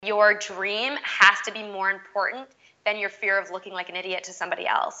Your dream has to be more important than your fear of looking like an idiot to somebody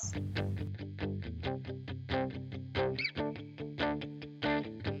else.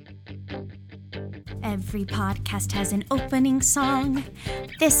 Every podcast has an opening song.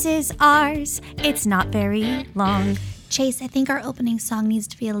 This is ours. It's not very long. Chase, I think our opening song needs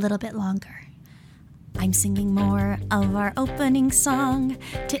to be a little bit longer. I'm singing more of our opening song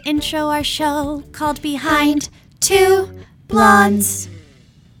to intro our show called Behind Two Blondes.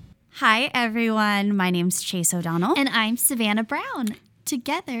 Hi, everyone. My name's Chase O'Donnell. And I'm Savannah Brown.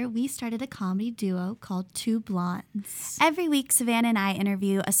 Together, we started a comedy duo called Two Blondes. Every week, Savannah and I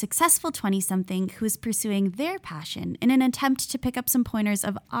interview a successful 20-something who is pursuing their passion in an attempt to pick up some pointers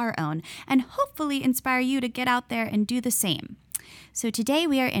of our own and hopefully inspire you to get out there and do the same. So today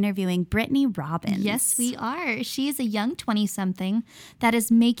we are interviewing Brittny Robbins. Yes, we are. She is a young 20-something that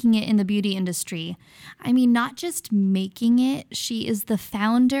is making it in the beauty industry. I mean, not just making it, she is the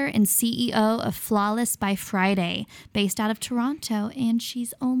founder and CEO of Flawless by Friday, based out of Toronto, and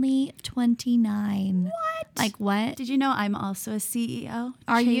she's only 29. What? Like what? Did you know I'm also a CEO?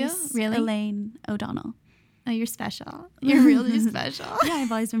 Are you? Chase Really? Elaine O'Donnell. Oh, you're special. You're really special. Yeah,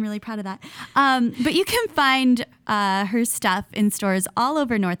 I've always been really proud of that. But you can find her stuff in stores all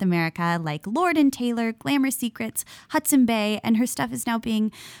over North America, like Lord & Taylor, Glamour Secrets, Hudson Bay, and her stuff is now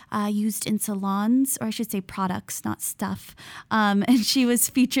being used in salons, or I should say products, not stuff. And she was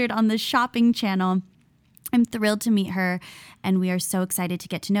featured on the shopping channel. I'm thrilled to meet her, and we are so excited to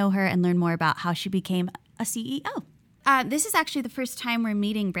get to know her and learn more about how she became a CEO. This is actually the first time we're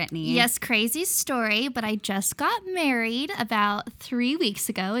meeting Brittny. Yes, crazy story, but I just got married about 3 weeks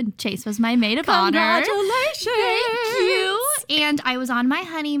ago, and Chase was my maid of honor. Congratulations! Thank you. And I was on my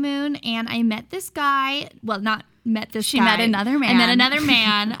honeymoon, and I met this guy. Well, not met this guy. She met another man. I met another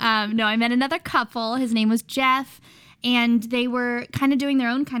man. I met another couple. His name was Jeff. And they were kind of doing their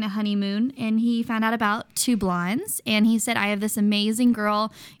own kind of honeymoon, and he found out about Two Blondes, and he said, I have this amazing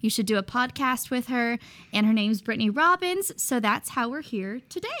girl. You should do a podcast with her, and her name's Brittny Robbins, so that's how we're here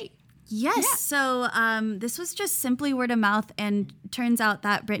today. Yes. Yeah. So this was just simply word of mouth, and turns out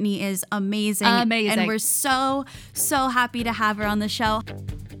that Brittny is amazing. Amazing. And we're so happy to have her on the show.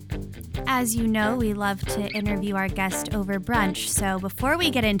 As you know, we love to interview our guest over brunch. So before we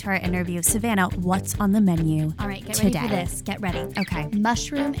get into our interview, Savannah, what's on the menu All right, get today? ready for this. Get ready. Okay.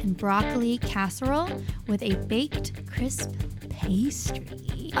 Mushroom and broccoli casserole with a baked crisp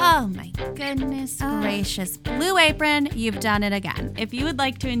pastry. Oh my goodness gracious. Blue Apron, you've done it again. If you would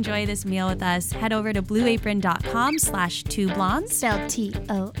like to enjoy this meal with us, head over to blueapron.com/2blondes. Spelled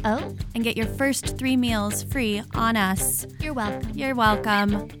T-O-O. And get your first 3 meals free on us. You're welcome. You're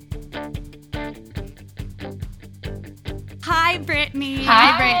welcome. Hi, Brittny.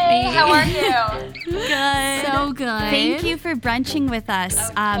 Hi, Brittny. How are you? Good. So good. Thank you for brunching with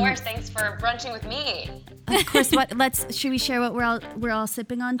us. Of course, thanks for brunching with me. Of course. Should we share what we're all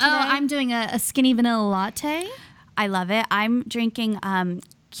sipping on today? Oh, I'm doing a skinny vanilla latte. I love it. I'm drinking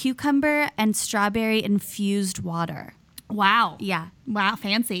cucumber and strawberry infused water. Wow. Yeah. Wow,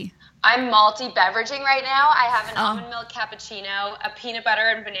 fancy. I'm multi-beveraging right now. I have an almond milk cappuccino, a peanut butter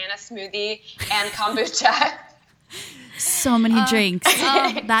and banana smoothie, and kombucha. So many drinks.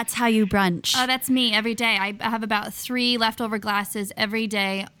 That's how you brunch. Oh, that's me every day. I have about 3 leftover glasses every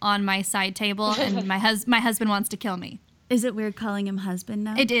day on my side table, and my husband wants to kill me. Is it weird calling him husband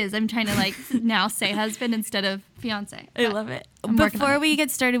now? It is. I'm trying to now say husband instead of fiance. I love it. I'm working on Before it. we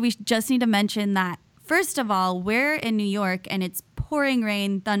get started, we just need to mention that, first of all, we're in New York, and it's pouring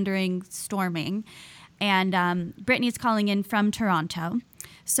rain, thundering, storming. And Brittny's calling in from Toronto.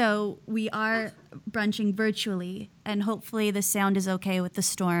 So we are brunching virtually, and hopefully the sound is okay with the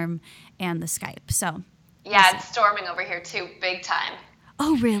storm and the Skype. So Yeah, it's storming over here too, big time.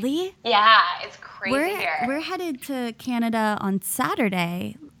 Oh, really? Yeah, it's crazy here. We're headed to Canada on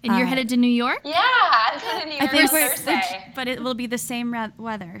Saturday. And you're headed to New York? Yeah, I'm going to New York on Thursday. But it will be the same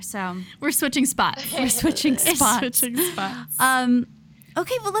weather. So We're switching spots. we're switching spots.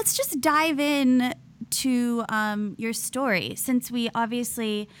 Okay, well, let's just dive in to your story. Since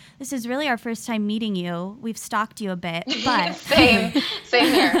this is really our first time meeting you. We've stalked you a bit, but Same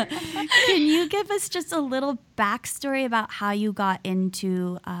here. can you give us just a little backstory about how you got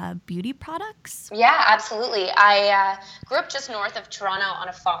into beauty products? Yeah, absolutely. I grew up just north of Toronto on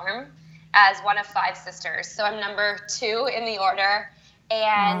a farm as one of 5 sisters. So I'm number 2 in the order.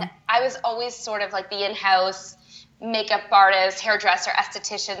 And I was always sort of like the in-house makeup artist, hairdresser,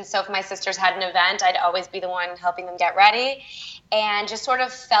 esthetician. So if my sisters had an event, I'd always be the one helping them get ready, and just sort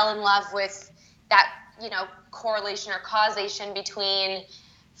of fell in love with that, correlation or causation between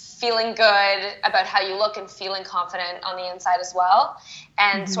feeling good about how you look and feeling confident on the inside as well,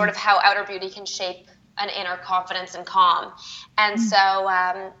 and sort of how outer beauty can shape an inner confidence and calm. And so,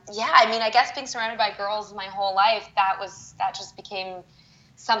 I mean, I guess being surrounded by girls my whole life, that just became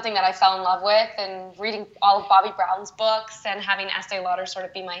something that I fell in love with, and reading all of Bobbi Brown's books and having Estee Lauder sort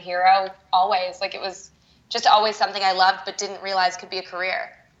of be my hero always. Like, it was just always something I loved but didn't realize could be a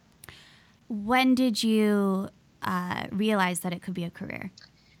career. When did you realize that it could be a career?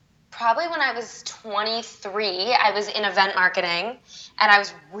 Probably when I was 23. I was in event marketing, and I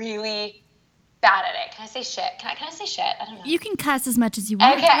was really bad at it. Can I say shit? Can I say shit? I don't know. You can cuss as much as you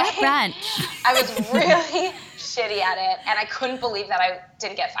want. Okay. Brunch. I was really shitty at it, and I couldn't believe that I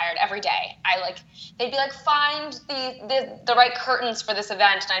didn't get fired every day. They'd be like, find the right curtains for this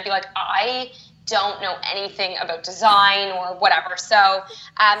event, and I'd be like, I don't know anything about design or whatever. So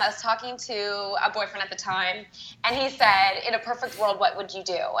I was talking to a boyfriend at the time, and he said, in a perfect world, what would you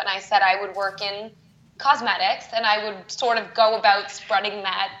do? And I said I would work in cosmetics, and I would sort of go about spreading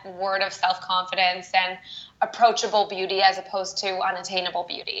that word of self-confidence and approachable beauty as opposed to unattainable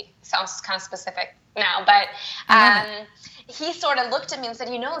beauty. Sounds kind of specific now, but he sort of looked at me and said,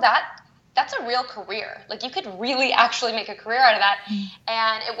 that's a real career. Like, you could really actually make a career out of that.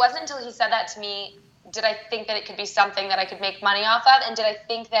 And it wasn't until he said that to me did I think that it could be something that I could make money off of, and did I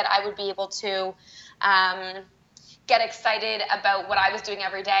think that I would be able to get excited about what I was doing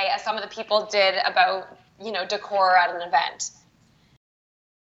every day, as some of the people did about, decor at an event.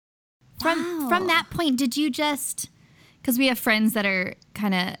 From that point, did you just, because we have friends that are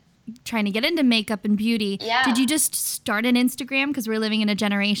kind of trying to get into makeup and beauty, did you just start an Instagram? Because we're living in a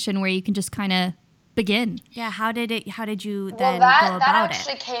generation where you can just kind of begin. Yeah, how did you then go about it? That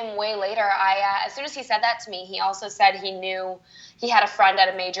actually came way later. As soon as he said that to me, he also said he knew he had a friend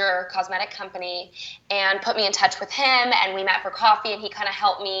at a major cosmetic company and put me in touch with him, and we met for coffee, and he kind of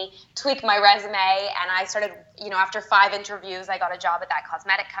helped me tweak my resume, and I started, after 5 interviews, I got a job at that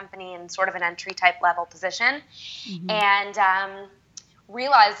cosmetic company in sort of an entry type level position, and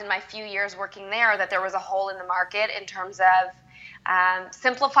realized in my few years working there that there was a hole in the market in terms of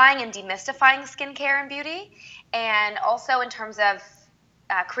simplifying and demystifying skincare and beauty, and also in terms of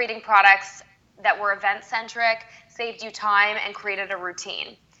creating products that were event-centric, saved you time, and created a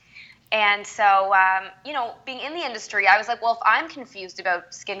routine. And so, being in the industry, I was like, well, if I'm confused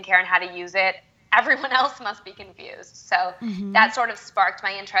about skincare and how to use it, everyone else must be confused. So that sort of sparked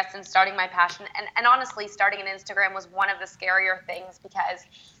my interest in starting my passion. And honestly, starting an Instagram was one of the scarier things, because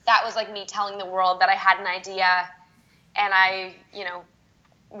that was like me telling the world that I had an idea, and I,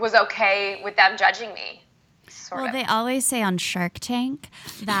 was okay with them judging me. Well, they always say on Shark Tank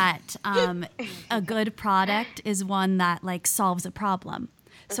that a good product is one that solves a problem.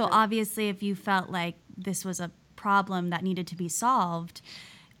 So obviously, if you felt like this was a problem that needed to be solved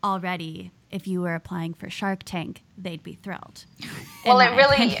already, if you were applying for Shark Tank, they'd be thrilled. Well, it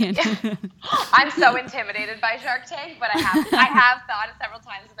really, I'm so intimidated by Shark Tank, but I have thought several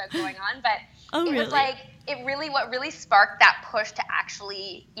times about going on, but what really sparked that push to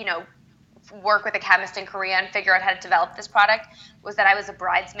actually, work with a chemist in Korea and figure out how to develop this product was that I was a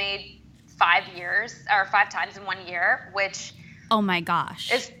bridesmaid 5 times in 1 year, which oh my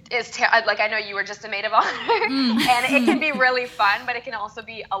gosh, I know you were just a maid of honor, and it can be really fun, but it can also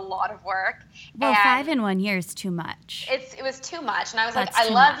be a lot of work. Well, 5 in 1 year is too much. It was too much, and I was like, I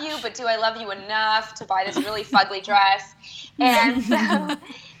love you, but do I love you enough to buy this really fugly dress? And so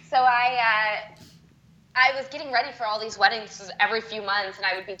I was getting ready for all these weddings every few months, and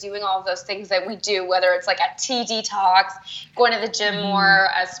I would be doing all of those things that we do, whether it's like a tea detox, going to the gym more,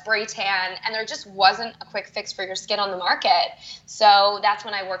 a spray tan, and there just wasn't a quick fix for your skin on the market. So that's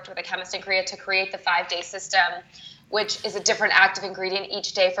when I worked with a chemist in Korea to create the 5-day system, which is a different active ingredient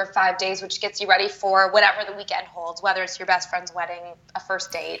each day for 5 days, which gets you ready for whatever the weekend holds, whether it's your best friend's wedding, a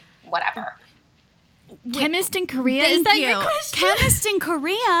first date, whatever. Chemist in Korea? Thank Is that you. your question? Chemist in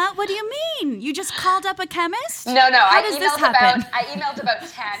Korea? What do you mean? You just called up a chemist? No. How does this happen? I emailed about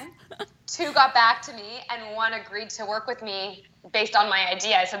 10. 2 got back to me, and 1 agreed to work with me based on my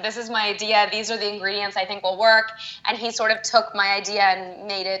idea. I said, this is my idea. These are the ingredients I think will work. And he sort of took my idea and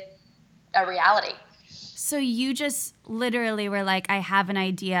made it a reality. So you just literally were like, I have an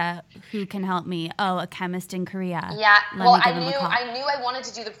idea. Who can help me? Oh, a chemist in Korea. Yeah. I knew I wanted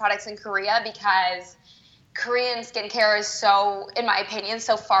to do the products in Korea because Korean skincare is so, in my opinion,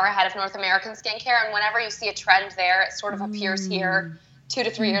 so far ahead of North American skincare. And whenever you see a trend there, it sort of appears here 2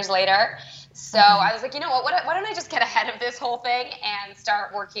 to 3 years later. So I was like, you know what, why don't I just get ahead of this whole thing and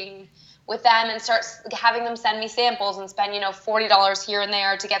start working with them and start having them send me samples and spend, $40 here and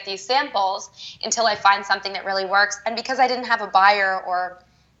there to get these samples until I find something that really works. And because I didn't have a buyer or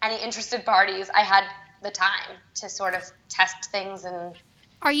any interested parties, I had the time to sort of test things. And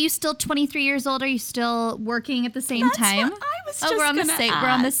are you still 23 years old? Are you still working at the same time? What I was just we're on the same. ask. We're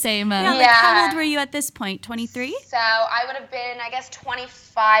on the same. Yeah, like how old were you at this point? 23? So I would have been, I guess,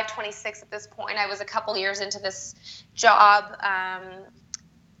 25, 26 at this point. I was a couple years into this job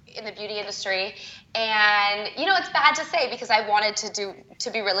in the beauty industry, and it's bad to say because I wanted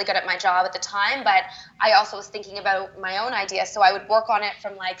to be really good at my job at the time, but I also was thinking about my own idea. So I would work on it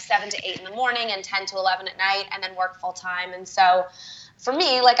from like 7 to 8 in the morning and 10 to 11 at night, and then work full time. And so for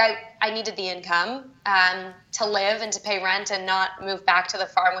me, like I needed the income to live and to pay rent and not move back to the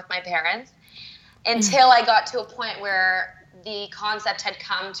farm with my parents until I got to a point where the concept had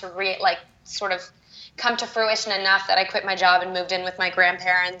come to come to fruition enough that I quit my job and moved in with my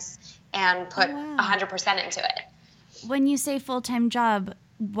grandparents and put 100% into it. When you say full-time job,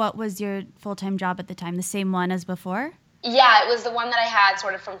 what was your full-time job at the time? The same one as before? Yeah, it was the one that I had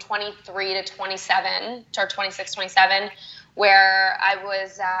sort of from 23 to 27 or 26, 27, where I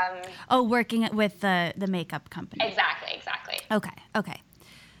was... working with the makeup company. Exactly. Okay.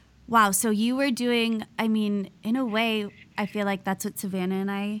 Wow, so you were doing, I mean, in a way, I feel like that's what Savannah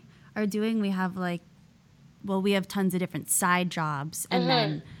and I are doing. We have we have tons of different side jobs, and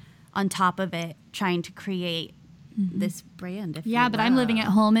then on top of it, trying to create this brand. But I'm living at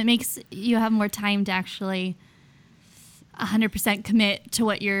home. It makes you have more time to actually 100% commit to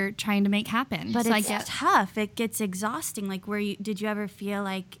what you're trying to make happen. But it's tough. It gets exhausting. Like, did you ever feel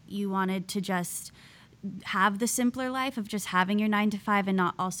like you wanted to just have the simpler life of just having your 9 to 5 and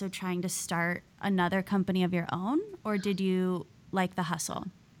not also trying to start another company of your own? Or did you like the hustle?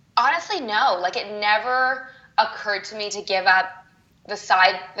 Honestly, no. Like, it never occurred to me to give up the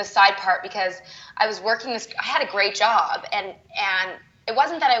side part, because I was working I had a great job, and it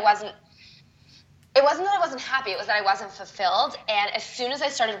wasn't that I wasn't happy. It was that I wasn't fulfilled. And as soon as I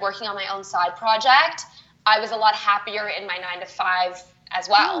started working on my own side project, I was a lot happier in my 9 to 5 as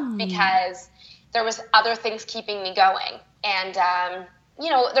well, because there was other things keeping me going. And,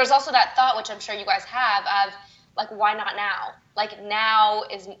 there's also that thought, which I'm sure you guys have, of like, why not now? Like, now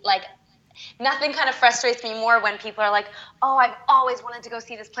is like, nothing kind of frustrates me more when people are like, oh, I've always wanted to go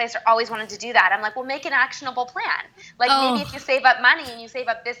see this place or always wanted to do that. I'm like, well, make an actionable plan. Like, maybe if you save up money and you save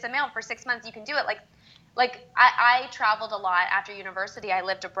up this amount for 6 months, you can do it. Like I traveled a lot after university. I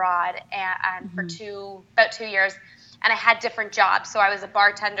lived abroad and for about 2 years, and I had different jobs. So I was a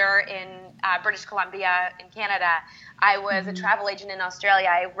bartender in British Columbia in Canada. I was a travel agent in Australia.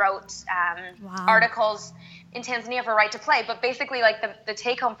 I wrote articles in Tanzania for Right to Play. But basically, like, the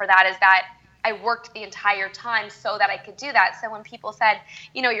take home for that is that I worked the entire time so that I could do that. So when people said,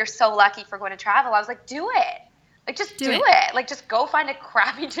 you're so lucky for going to travel, I was like, do it. Like, just do it. Like, just go find a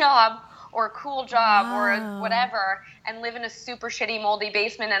crappy job or a cool job or whatever and live in a super shitty, moldy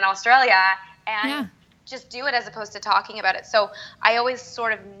basement in Australia and just do it, as opposed to talking about it. So I always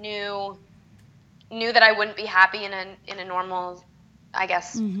sort of knew that I wouldn't be happy in a normal, I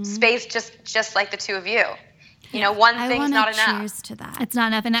guess, space, just like the two of you. One thing's not enough. Cheers to that. It's not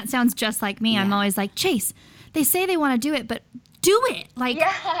enough, and that sounds just like me. Yeah. I'm always like, Chase, they say they want to do it, but do it.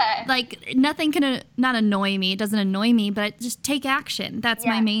 Like nothing can not annoy me. It doesn't annoy me, but just take action. That's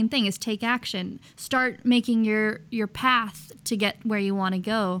my main thing, is take action. Start making your path to get where you want to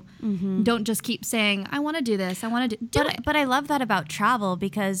go. Don't just keep saying, I want to do this. I want to do it. But I love that about travel,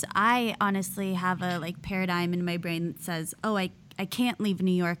 because I honestly have a paradigm in my brain that says, oh, I can't leave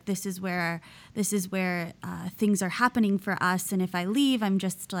New York. This is where things are happening for us. And if I leave, I'm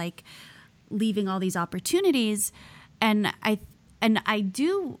just like leaving all these opportunities. And I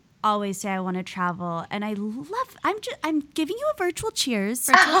do always say I want to travel, and I'm giving you a virtual cheers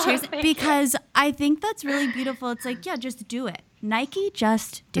because I think that's really beautiful. It's like, just do it. Nike,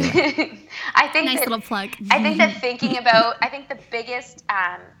 just do it. I think nice little plug. I think that I think the biggest,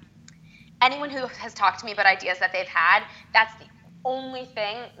 anyone who has talked to me about ideas that they've had, that's the only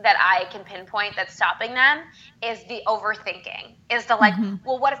thing that I can pinpoint that's stopping them, is the overthinking, is the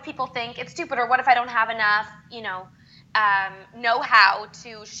well, what if people think it's stupid, or what if I don't have enough, know-how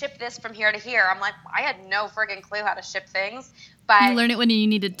to ship this from here to here. I'm like, I had no friggin' clue how to ship things. But you learn it when you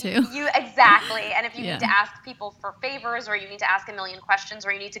needed to. Exactly. And if you need to ask people for favors, or you need to ask a million questions,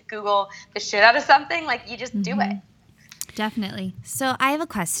 or you need to Google the shit out of something, like, you just do it. Definitely. So I have a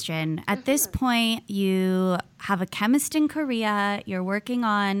question. At this point, you have a chemist in Korea. You're working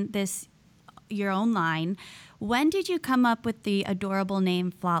on your own line. When did you come up with the adorable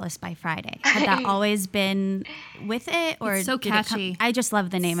name Flawless by Friday? Had that always been with it? Or it's so catchy. I just love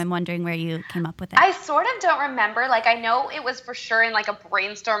the name. I'm wondering where you came up with it. I sort of don't remember. Like, I know it was for sure in like a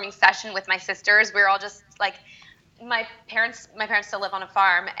brainstorming session with my sisters. We were all just like my parents still live on a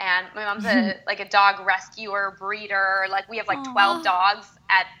farm, and my mom's a dog rescuer, breeder. Like we have 12 dogs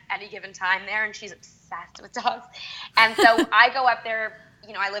at any given time there, and she's obsessed with dogs. And so I go up there,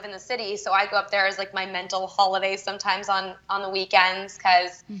 I live in the city, so I go up there as my mental holiday sometimes on the weekends,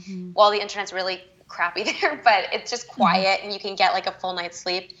 because the internet's really crappy there, but it's just quiet and you can get a full night's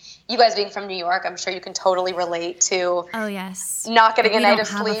sleep. You guys being from New York, I'm sure you can totally relate to not getting a night of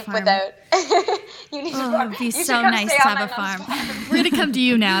sleep without you need to it'd be so nice to have a farm. We're gonna come to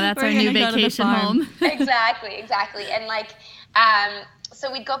you now. That's our new vacation home. Exactly. And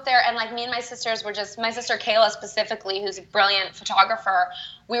so we'd go up there, and me and my sisters were my sister Kayla specifically, who's a brilliant photographer,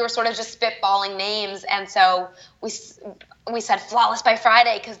 we were sort of just spitballing names. And so we said Flawless by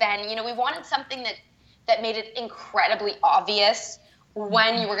Friday, because then, we wanted something that made it incredibly obvious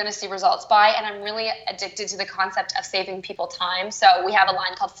when you were going to see results by. And I'm really addicted to the concept of saving people time. So we have a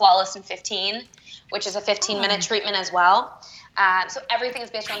line called Flawless in 15, which is a 15-minute treatment as well. So everything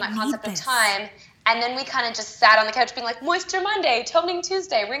is based on that concept of time. And then we kind of just sat on the couch being Moisture Monday, Toning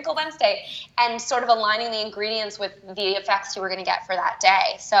Tuesday, Wrinkle Wednesday, and sort of aligning the ingredients with the effects you were going to get for that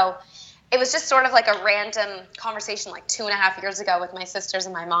day. So it was just sort of a random conversation 2.5 years ago with my sisters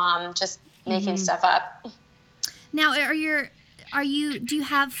and my mom, just making stuff up. Now, do you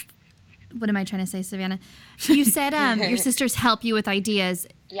have, what am I trying to say, Savannah? You said your sisters help you with ideas.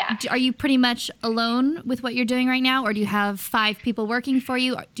 Yeah. Are you pretty much alone with what you're doing right now, or do you have 5 people working for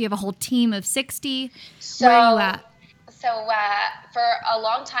you? Do you have a whole team of 60? Where are you at? So for a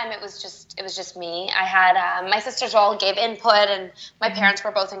long time, it was just me. I had my sisters all gave input, and my parents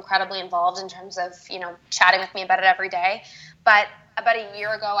were both incredibly involved in terms of chatting with me about it every day. But about a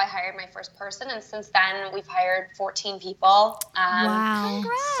year ago, I hired my first person, and since then, we've hired 14 people. Wow.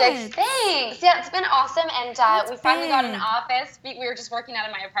 Congrats. Thanks. Yeah, it's been awesome, and we finally got an office. We were just working out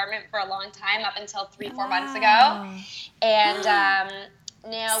of my apartment for a long time, up until 3-4 months ago. And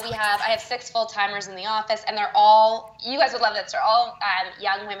now I have 6 full-timers in the office, and they're all, you guys would love this, they're all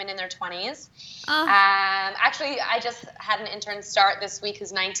young women in their 20s. Actually, I just had an intern start this week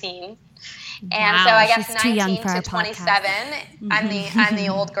who's 19. And so I guess 19 to 27, I'm the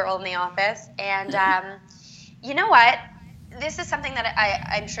old girl in the office. And you know what? This is something that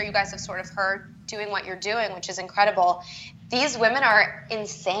I'm sure you guys have sort of heard doing what you're doing, which is incredible. These women are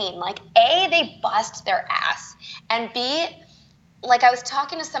insane. A, they bust their ass. And B, I was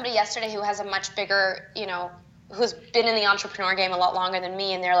talking to somebody yesterday who has a much bigger, who's been in the entrepreneur game a lot longer than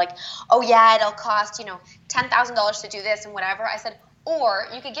me. And they're like, oh yeah, it'll cost, $10,000 to do this and whatever. I said, or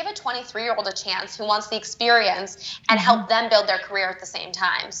you could give a 23-year-old a chance who wants the experience and help them build their career at the same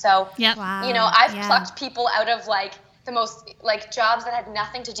time. So, I've plucked people out of the most jobs that had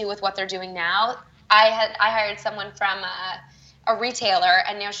nothing to do with what they're doing now. I hired someone from a retailer,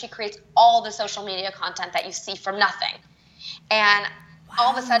 and now she creates all the social media content that you see from nothing. And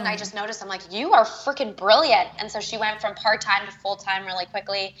all of a sudden I just noticed, I'm like, you are freaking brilliant. And so she went from part-time to full-time really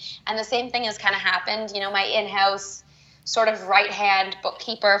quickly. And the same thing has kind of happened. My in-house sort of right-hand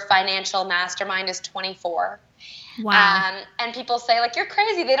bookkeeper, financial mastermind is 24. Wow. And people say, you're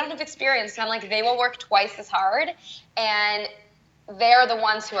crazy. They don't have experience. And I'm like, they will work twice as hard. And they're the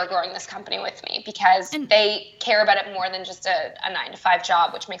ones who are growing this company with me, because they care about it more than just a 9-to-5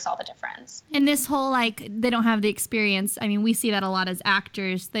 job, which makes all the difference. And this whole, they don't have the experience. I mean, we see that a lot as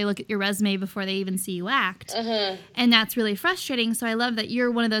actors. They look at your resume before they even see you act. Mm-hmm. And that's really frustrating. So I love that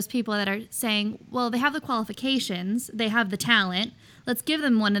you're one of those people that are saying, well, they have the qualifications, they have the talent. Let's give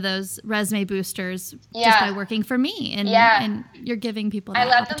them one of those resume boosters just by working for me. And you're giving people that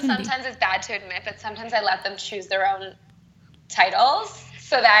opportunity. Them, sometimes it's bad to admit, but sometimes I let them choose their own titles,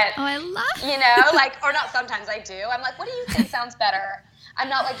 so that I love or not sometimes I do. I'm like, what do you think sounds better? I'm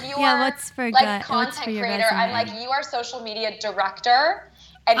not like, you are what's for content creator. I'm like, you are social media director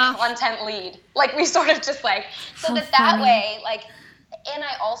and content lead. We sort of just so that way, and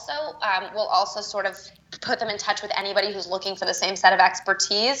I also will also sort of put them in touch with anybody who's looking for the same set of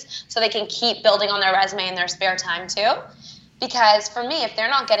expertise, so they can keep building on their resume in their spare time too. Because for me, if they're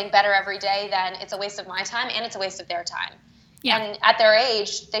not getting better every day, then it's a waste of my time and it's a waste of their time. Yeah. And at their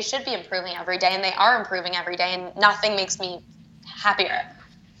age, they should be improving every day, and they are improving every day, and nothing makes me happier.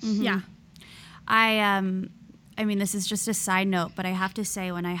 Mm-hmm. Yeah. I mean, this is just a side note, but I have to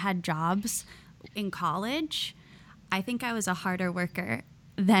say, when I had jobs in college, I think I was a harder worker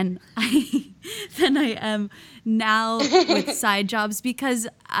than I am now with side jobs, because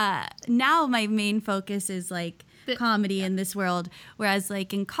now my main focus is comedy in this world, whereas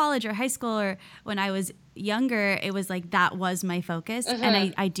in college or high school or when I was younger, it was that was my focus.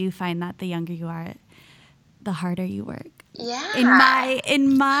 And I do find that the younger you are, the harder you work. Yeah.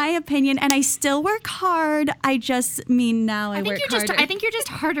 In my opinion, and I still work hard. I just mean now I work harder. I think you're just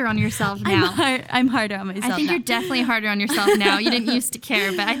harder on yourself now. I'm harder on myself. I think now. you're definitely harder on yourself now. You didn't used to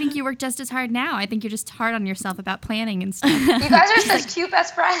care, but I think you work just as hard now. I think you're just hard on yourself about planning and stuff. You guys are such cute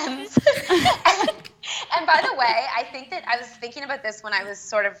best friends. And by the way, I think that I was thinking about this when I was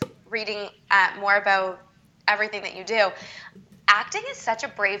sort of reading more about everything that you do. Acting is such a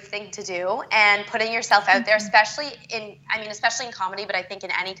brave thing to do, and putting yourself out there, especially in comedy, but I think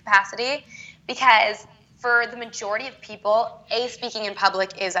in any capacity, because for the majority of people, speaking in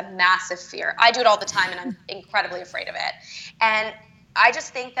public is a massive fear. I do it all the time, and I'm incredibly afraid of it. And I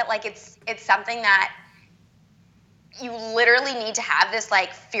just think that like it's something that you literally need to have this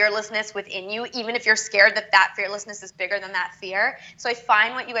like fearlessness within you, even if you're scared that fearlessness is bigger than that fear. So I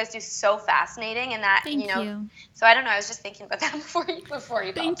find what you guys do so fascinating, and that Thank you. So I don't know. I was just thinking about that before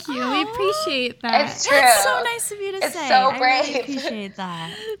you. Thank you. We appreciate that. It's true. That's so nice of you to say. It's so brave. I really appreciate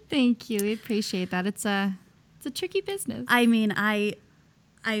that. Thank you. We appreciate that. It's a tricky business. I mean,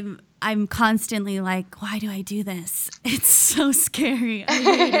 I'm constantly like, why do I do this? It's so scary. I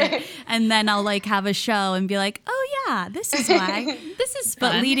hate it. And then I'll like have a show and be like, oh yeah, this is why. This is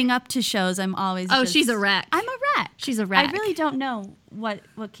fun. But leading up to shows, I'm always she's a wreck. I'm a wreck. She's a wreck. I really don't know what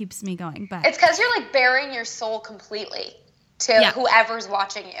keeps me going, but it's because you're like bearing your soul completely to whoever's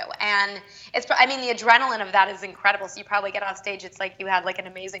watching you, and the adrenaline of that is incredible. So you probably get off stage, it's like you had like an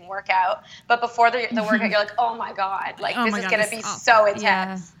amazing workout, but before the workout, you're like, oh my god, like this is gonna be so intense.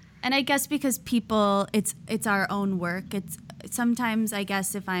 Yeah. And I guess because people, it's our own work. It's sometimes, I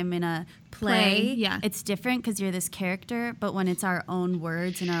guess, if I'm in a play, it's different because you're this character. But when it's our own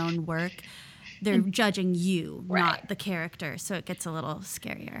words and our own work, they're judging you, not the character. So it gets a little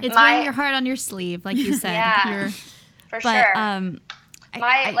scarier. It's wearing your heart on your sleeve, like you said. Yeah, for sure. My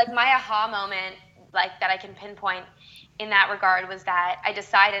aha moment, like that I can pinpoint in that regard, was that I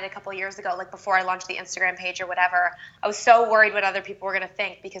decided a couple of years ago, like before I launched the Instagram page or whatever, I was so worried what other people were going to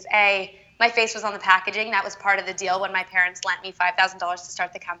think, because my face was on the packaging. That was part of the deal when my parents lent me $5,000 to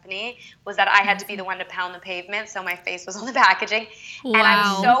start the company, was that I had to be the one to pound the pavement, so my face was on the packaging. Wow. And I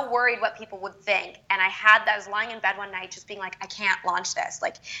was so worried what people would think. And I was lying in bed one night just being like, I can't launch this.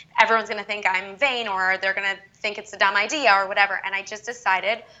 Like, everyone's going to think I'm vain, or they're going to think it's a dumb idea or whatever. And I just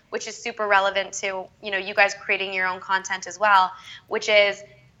decided, which is super relevant to, you guys creating your own content as well, which is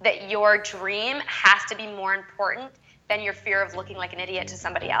that your dream has to be more important than your fear of looking like an idiot to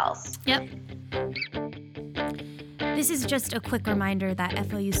somebody else. Yep. This is just a quick reminder that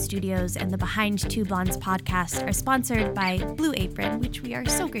FOU Studios and the Behind Two Blondes podcast are sponsored by Blue Apron, which we are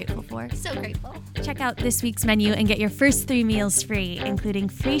so grateful for. So grateful. Check out this week's menu and get your first 3 meals free, including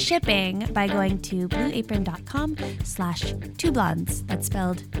free shipping by going to blueapron.com/twoblondes. That's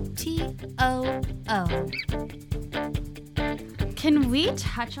spelled TOO. Can we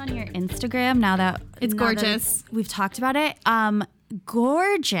touch on your Instagram now that it's gorgeous? We've talked about it.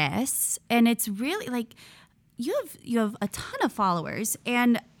 Gorgeous, and it's really like you have a ton of followers,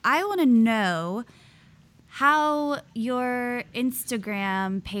 and I want to know how your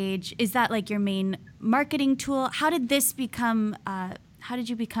Instagram page, is that like your main marketing tool? How did this become? How did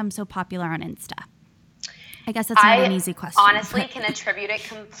you become so popular on Insta? I guess that's not an easy question. Honestly, can attribute it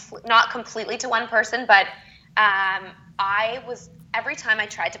not completely to one person, but every time I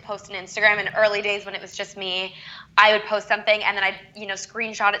tried to post an Instagram in early days when it was just me, I would post something and then I'd,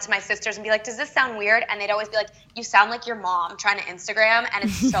 screenshot it to my sisters and be like, does this sound weird? And they'd always be like, you sound like your mom trying to Instagram and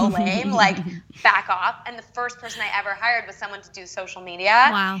it's so lame, like back off. And the first person I ever hired was someone to do social media.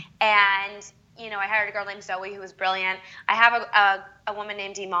 Wow. And, I hired a girl named Zoe who was brilliant. I have a woman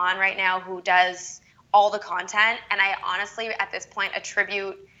named Iman right now who does all the content. And I honestly, at this point,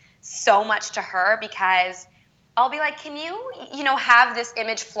 attribute so much to her, because I'll be like, can you, have this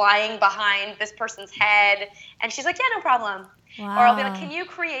image flying behind this person's head? And she's like, yeah, no problem. Wow. Or I'll be like, can you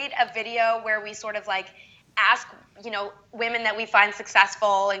create a video where we sort of like ask, women that we find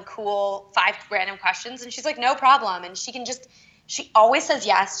successful and cool 5 random questions? And she's like, no problem. And she always says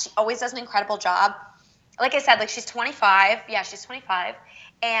yes. She always does an incredible job. Like I said, like she's 25. Yeah, she's 25.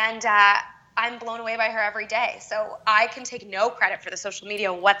 And I'm blown away by her every day. So I can take no credit for the social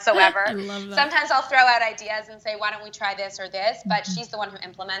media whatsoever. I love that. Sometimes I'll throw out ideas and say, why don't we try this or this? But she's the one who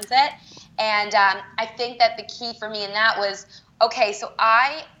implements it. And I think that the key for me in that was, okay, so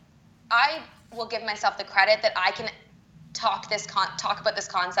I will give myself the credit that I can talk about this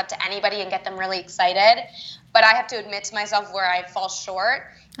concept to anybody and get them really excited. But I have to admit to myself where I fall short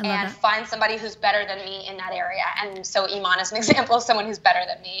and find somebody who's better than me in that area. And so Iman is an example of someone who's better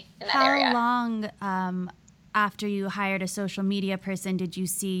than me in that area. How long after you hired a social media person did you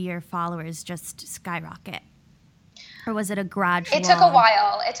see your followers just skyrocket? Or was it a gradual? It took a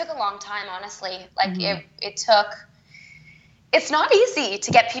while. It took a long time, honestly. Like it took. It's not easy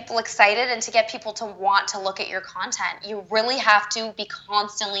to get people excited and to get people to want to look at your content. You really have to be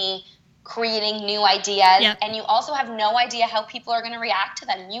constantly creating new ideas. Yep. And you also have no idea how people are going to react to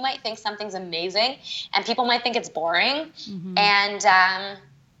them. You might think something's amazing and people might think it's boring. And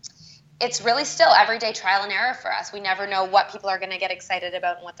it's really still everyday trial and error for us. We never know what people are going to get excited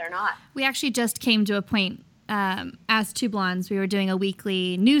about and what they're not. We actually just came to a point as Two Blondes, we were doing a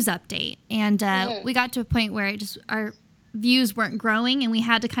weekly news update. And we got to a point where our views weren't growing, and we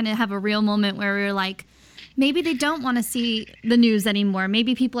had to kind of have a real moment where we were like, maybe they don't want to see the news anymore.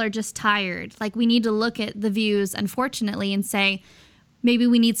 Maybe people are just tired. Like, we need to look at the views, unfortunately, and say, maybe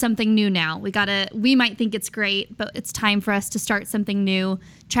we need something new now. We might think it's great, but it's time for us to start something new,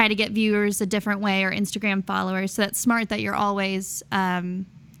 try to get viewers a different way or Instagram followers. So that's smart that you're always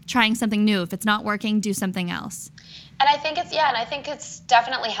trying something new. If it's not working, do something else. And I think it's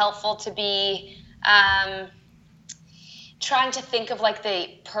definitely helpful to be trying to think of like the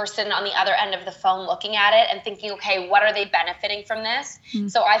person on the other end of the phone looking at it and thinking, okay, what are they benefiting from this?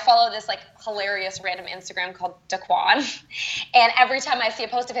 So I follow this like hilarious random Instagram called Daquan, and every time I see a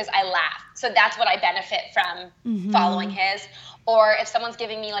post of his, I laugh. So that's what I benefit from following his. Or if someone's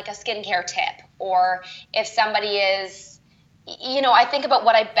giving me like a skincare tip, or if somebody is, I think about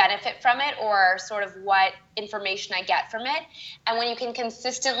what I benefit from it, or sort of what information I get from it. And when you can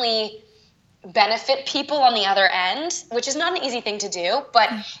consistently benefit people on the other end, which is not an easy thing to do, but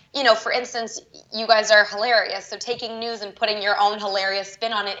for instance, you guys are hilarious, so taking news and putting your own hilarious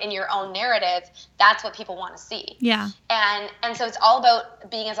spin on it in your own narrative, that's what people want to see. And so it's all about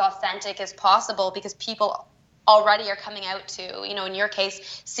being as authentic as possible, because people already are coming out to, in your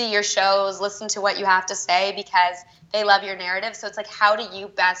case, see your shows, listen to what you have to say because they love your narrative. So it's like, how do you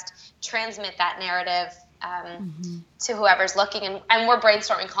best transmit that narrative to whoever's looking, and we're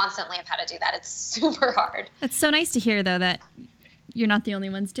brainstorming constantly of how to do that. It's super hard. It's so nice to hear, though, that you're not the only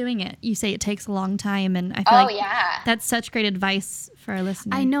ones doing it. You say it takes a long time, and I feel that's such great advice for our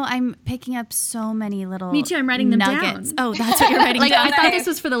listeners. I know. I'm picking up so many little Me too. I'm writing them nuggets. down. Oh, that's what you're writing down. I thought this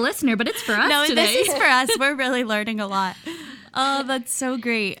was for the listener, but it's for us today. No, this is for us. We're really learning a lot. Oh, that's so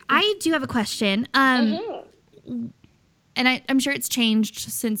great. I do have a question. And I'm sure it's changed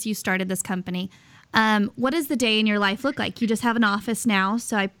since you started this company. What does the day in your life look like? You just have an office now,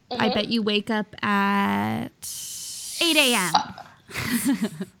 so I bet you wake up at 8 a.m.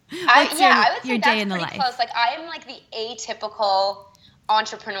 I would say your that's day in the pretty life? close. Like, I am like the atypical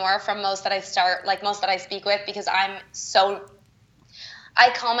entrepreneur from most that I speak with, because I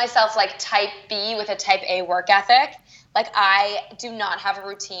call myself like type B with a type A work ethic. Like, I do not have a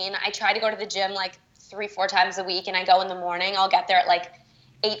routine. I try to go to the gym like 3-4 times a week, and I go in the morning. I'll get there at like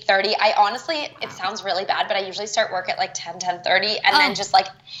 8:30. I honestly, it sounds really bad, but I usually start work at like 10:30, and then just like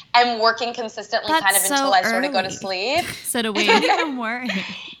I'm working consistently kind of until I sort of go to sleep. So do we. Don't worry.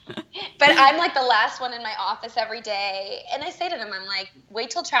 But I'm like the last one in my office every day, and I say to them, I'm like, wait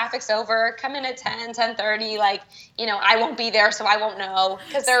till traffic's over, come in at 10:30. Like, I won't be there, so I won't know,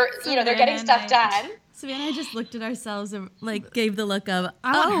 because they're getting stuff done. Savannah and I just looked at ourselves and like gave the look of,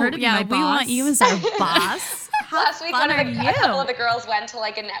 I want her to be my boss. We want you as our boss. Last week, a couple of the girls went to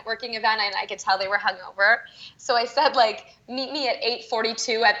like a networking event, and I could tell they were hungover. So I said, like, meet me at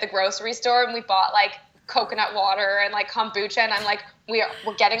 8:42 at the grocery store, and we bought like coconut water and like kombucha, and I'm like,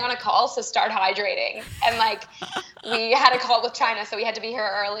 we're getting on a call, so start hydrating. And like, we had a call with China, so we had to be here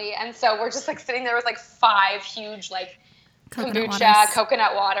early, and so we're just like sitting there with like 5 huge like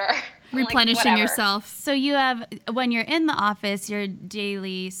coconut water. Replenishing yourself. So you have, when you're in the office, your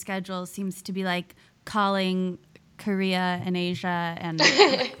daily schedule seems to be like calling Korea and Asia, and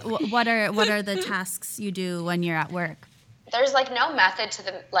what are the tasks you do when you're at work? There's like no method to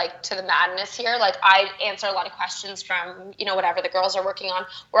the madness here. Like, I answer a lot of questions from, whatever the girls are working on.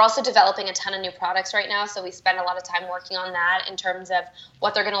 We're also developing a ton of new products right now, so we spend a lot of time working on that in terms of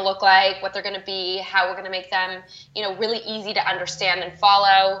what they're going to look like, what they're going to be, how we're going to make them, really easy to understand and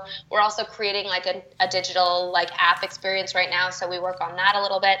follow. We're also creating like a digital like app experience right now, so we work on that a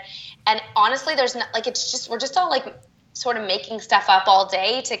little bit. And honestly, there's not like, we're just all like sort of making stuff up all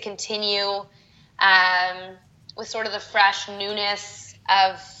day to continue with sort of the fresh newness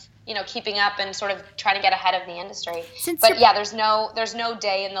of, keeping up and sort of trying to get ahead of the industry. There's no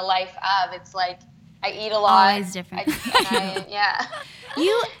day in the life of, it's like, I eat a lot. Always different.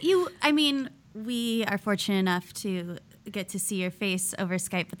 I mean, we are fortunate enough to get to see your face over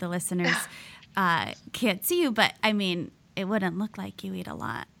Skype, but the listeners can't see you. But I mean, it wouldn't look like you eat a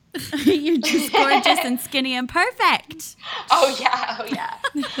lot. You're just gorgeous and skinny and perfect. Oh yeah.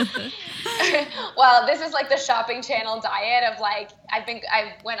 Well, this is like the shopping channel diet of like,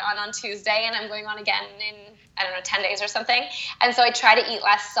 I went on Tuesday and I'm going on again in, I don't know, 10 days or something. And so I try to eat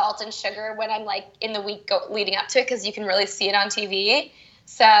less salt and sugar when I'm like in the week leading up to it, because you can really see it on TV.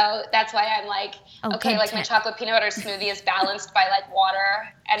 So that's why I'm like, okay, like my chocolate peanut butter smoothie is balanced by like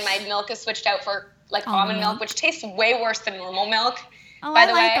water, and my milk is switched out for like almond milk, which tastes way worse than normal milk. By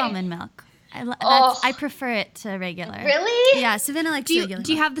the way, I like almond milk. I prefer it to regular. Really? Yeah, Savannah likes regular.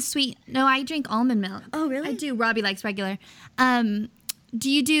 Do you have the sweet? No, I drink almond milk. Oh, really? I do. Robbie likes regular. Do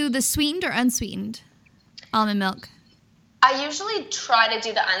you do the sweetened or unsweetened almond milk? I usually try to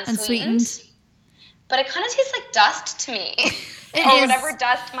do the unsweetened. But it kind of tastes like dust to me. Or whatever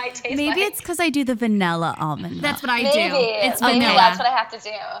dust might taste like. Maybe it's because I do the vanilla almond milk. That's what I do. It's Maybe vanilla. that's what I have to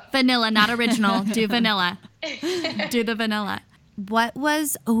do. Vanilla, not original. Do vanilla. Do the vanilla. What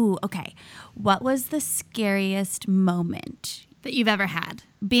was the scariest moment that you've ever had?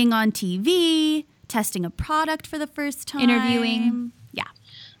 Being on TV, testing a product for the first time. Interviewing.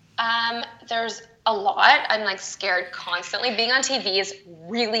 Yeah. There's a lot. I'm like scared constantly. Being on TV is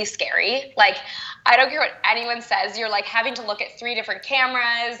really scary. Like, I don't care what anyone says. You're like having to look at 3 different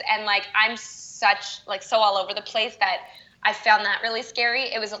cameras, and like I'm such like so all over the place that I found that really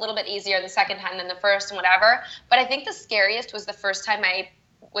scary. It was a little bit easier the second time than the first and whatever. But I think the scariest was the first time I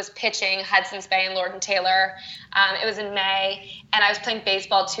was pitching Hudson's Bay and Lord & Taylor. It was in May, and I was playing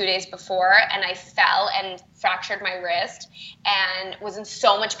baseball 2 days before, and I fell and fractured my wrist and was in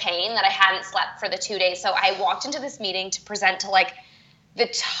so much pain that I hadn't slept for the 2 days. So I walked into this meeting to present to like the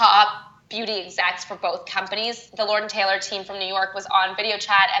top beauty execs for both companies. The Lord & Taylor team from New York was on video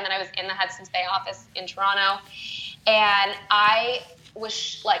chat, and then I was in the Hudson's Bay office in Toronto, and I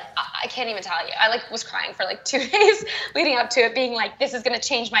was like, I can't even tell you. I like was crying for like 2 days leading up to it, being like, this is going to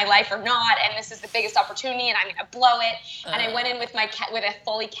change my life or not, and this is the biggest opportunity, and I'm going to blow it. And I went in with with a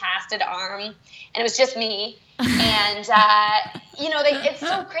fully casted arm, and it was just me. And it's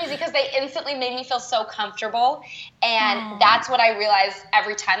so crazy because they instantly made me feel so comfortable, and that's what I realize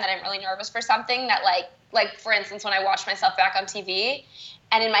every time that I'm really nervous for something. That like for instance, when I watched myself back on TV,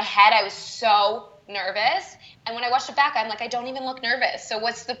 and in my head I was so nervous. And when I watched it back, I'm like, I don't even look nervous. So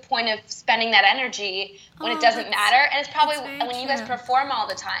what's the point of spending that energy when it doesn't matter? And it's probably when you guys perform all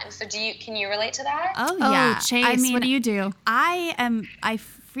the time. So can you relate to that? Oh, yeah. Chase, I mean, what do you do? I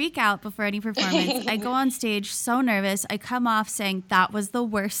freak out before any performance. I go on stage so nervous. I come off saying that was the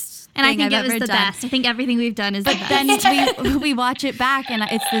worst and thing I've ever done. And I think it was the best. I think everything we've done is the best. Then we watch it back, and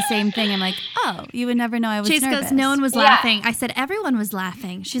it's the same thing. I'm like, oh, you would never know I was Chase nervous. goes, no one was laughing. I said, everyone was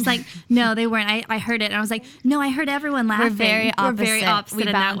laughing. She's like, no, they weren't. I heard it. And I was like, no, I heard everyone laughing. We're very opposite.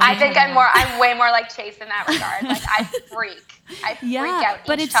 In that way. I think I'm way more like Chase in that regard. Like, I freak out each time.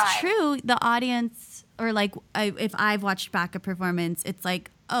 But it's true. The audience, or like if I've watched back a performance, it's like,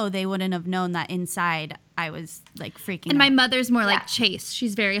 oh, they wouldn't have known that inside I was like freaking out. And my mother's more like Chase.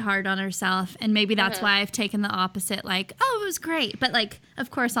 She's very hard on herself. And maybe that's why I've taken the opposite, like, oh, it was great. But like, of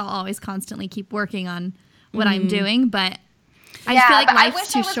course, I'll always constantly keep working on what I'm doing. But I feel like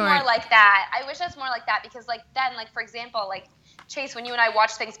life's too short. I wish I was more like that. I wish I was more like that because like then, like for example, like Chase, when you and I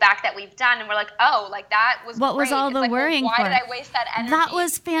watch things back that we've done and we're like, oh, like that was what great. was all the worrying why for? Why did I waste that energy? That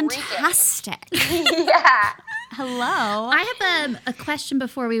was fantastic. Yeah. Hello. I have a question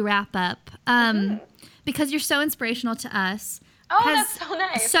before we wrap up. Because you're so inspirational to us. Oh, that's so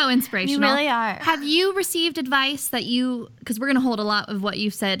nice. So inspirational. You really are. Have you received advice because we're going to hold a lot of what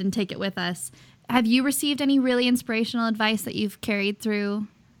you've said and take it with us. Have you received any really inspirational advice that you've carried through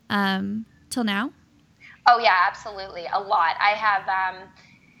till now? Oh, yeah, absolutely. A lot. I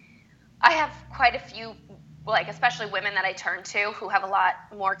have quite a few, like especially women that I turn to who have a lot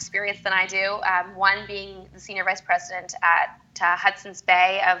more experience than I do. One being the senior vice president at Hudson's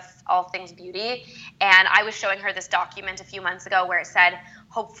Bay of all things beauty. And I was showing her this document a few months ago where it said,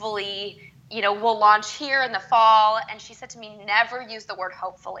 hopefully, we'll launch here in the fall. And she said to me, never use the word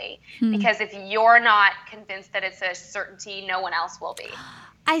hopefully, because if you're not convinced that it's a certainty, no one else will be.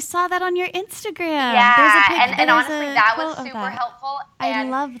 I saw that on your Instagram. Yeah, and honestly, that was super helpful. I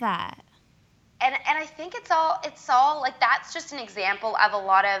love that. And I think it's all like that's just an example of a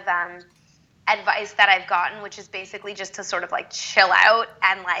lot of advice that I've gotten, which is basically just to sort of like chill out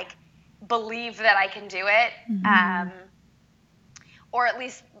and like believe that I can do it, or at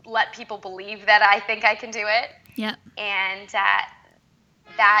least let people believe that I think I can do it. Yeah. And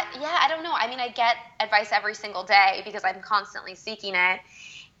I don't know. I mean, I get advice every single day because I'm constantly seeking it.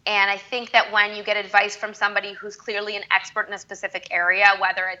 And I think that when you get advice from somebody who's clearly an expert in a specific area,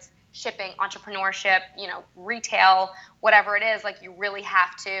 whether it's shipping, entrepreneurship, retail, whatever it is, like you really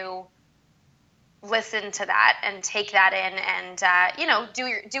have to listen to that and take that in and,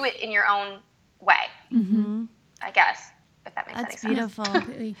 do it in your own way, I guess, if that makes any That's sense. beautiful.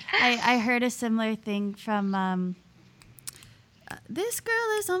 I heard a similar thing from This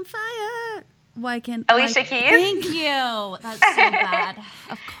Girl Is on Fire. Why can't Alicia Keys? Thank you. That's so bad.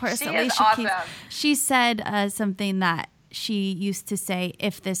 Of course, She Alicia is awesome. Keys. She said something that she used to say,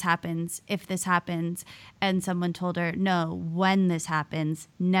 if this happens, and someone told her, no, when this happens,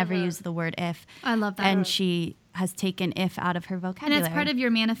 never use the word if. I love that. And she has taken if out of her vocabulary. And it's part of your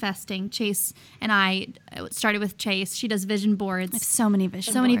manifesting. Chase and I started with Chase. She does vision boards. I have so many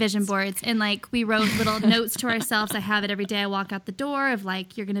vision boards. And like we wrote little notes to ourselves. I have it every day I walk out the door of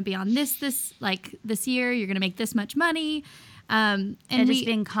like, you're going to be on this year, you're going to make this much money. And just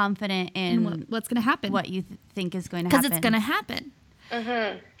being confident in what's going to happen. What you think is going to happen. Because it's going to happen.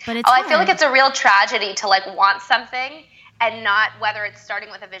 But it's I feel like it's a real tragedy to like want something and not, whether it's starting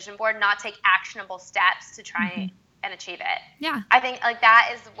with a vision board, not take actionable steps to try and achieve it. Yeah. I think like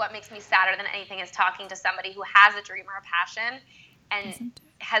that is what makes me sadder than anything, is talking to somebody who has a dream or a passion and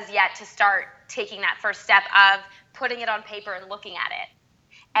has yet to start taking that first step of putting it on paper and looking at it.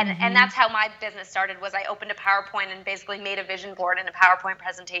 And that's how my business started, was I opened a PowerPoint and basically made a vision board and a PowerPoint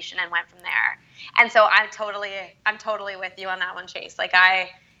presentation and went from there. And so I'm totally with you on that one, Chase. Like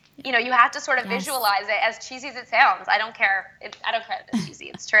you have to sort of visualize it, as cheesy as it sounds. I don't care. I don't care if it's cheesy.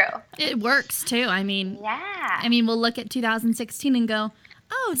 It's true. It works too. I mean, yeah. We'll look at 2016 and go,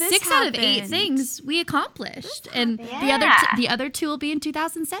 oh, this 6 happened. out of 8 things we accomplished. And the other 2 will be in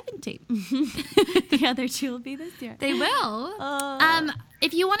 2017. The other 2 will be this year. They will.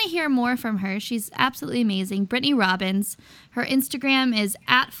 If you want to hear more from her, she's absolutely amazing. Brittny Robbins. Her Instagram is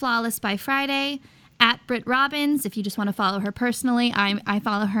 @flawlessbyfriday, @BrittRobbins. If you just want to follow her personally, I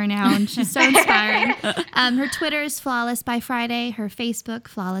follow her now, and she's so inspiring. Her Twitter is Flawless by Friday. Her Facebook,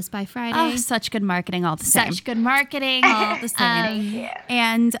 Flawless by Friday. Oh, such good marketing all the same. Such good marketing. All the same. Thank you.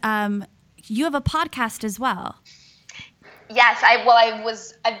 And you have a podcast as well. Yes, I've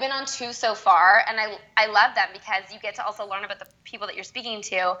been on 2 so far, and I love them because you get to also learn about the people that you're speaking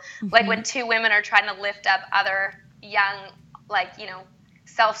to. Like when 2 women are trying to lift up other young,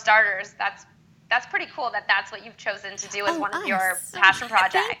 self-starters, that's pretty cool that's what you've chosen to do as one of your passion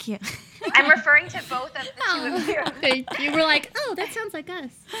projects. Thank you. I'm referring to both of the 2 of you. Thank you. We're like, oh, that sounds like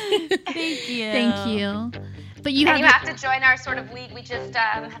us. Thank you. Thank you. But you have to join our sort of league. We just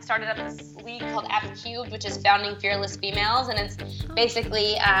have started up this league called F Cubed, which is Founding Fearless Females, and it's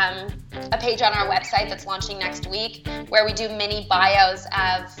basically a page on our website that's launching next week, where we do mini bios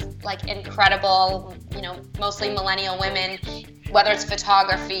of like incredible, mostly millennial women, whether it's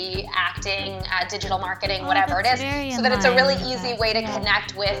photography, acting, digital marketing, whatever it is, so that it's a really easy way to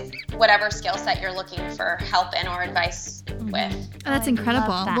connect with whatever skill set you're looking for help in or advice with. Oh, that's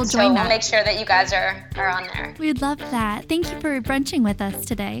incredible. We'll So join we'll that. make sure that you guys are on there. We'd love that. Thank you for brunching with us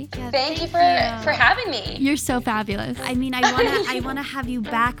today. Yeah, Thank you for having me. You're so fabulous. I wanna have you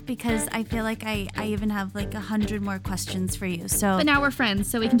back, because I feel like I even have like 100 more questions for you. So But now we're friends,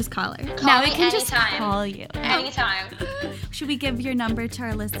 so we can just call her. Call we me can just anytime. call you. Anytime. Should we give your number to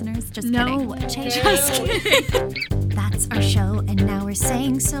our listeners? Just No. kidding. Just kidding. That's our show, and now we're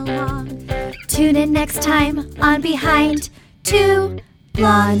saying so long. Tune in next time on Behind 2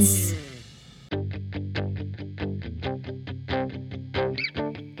 Blondes.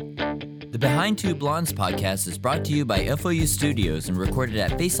 The Behind 2 Blondes podcast is brought to you by FOU Studios and recorded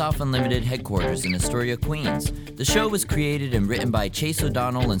at Face Off Unlimited headquarters in Astoria, Queens. The show was created and written by Chase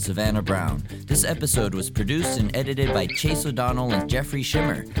O'Donnell and Savannah Brown. This episode was produced and edited by Chase O'Donnell and Jeffrey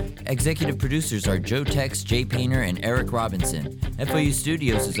Schimmer. Executive producers are Joe Tex, Jay Painter, and Eric Robinson. FOU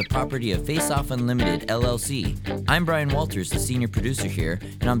Studios is a property of Face Off Unlimited, LLC. I'm Brian Walters, the senior producer here,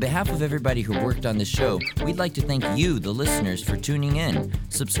 and on behalf of everybody who worked on this show, we'd like to thank you, the listeners, for tuning in.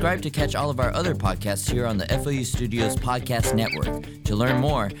 Subscribe to catch all of our other podcasts here on the FOU Studios Podcast Network. To learn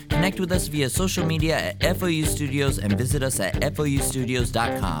more, connect with us via social media at FOU Studios and visit us at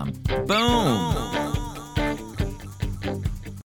FOUstudios.com. Boom!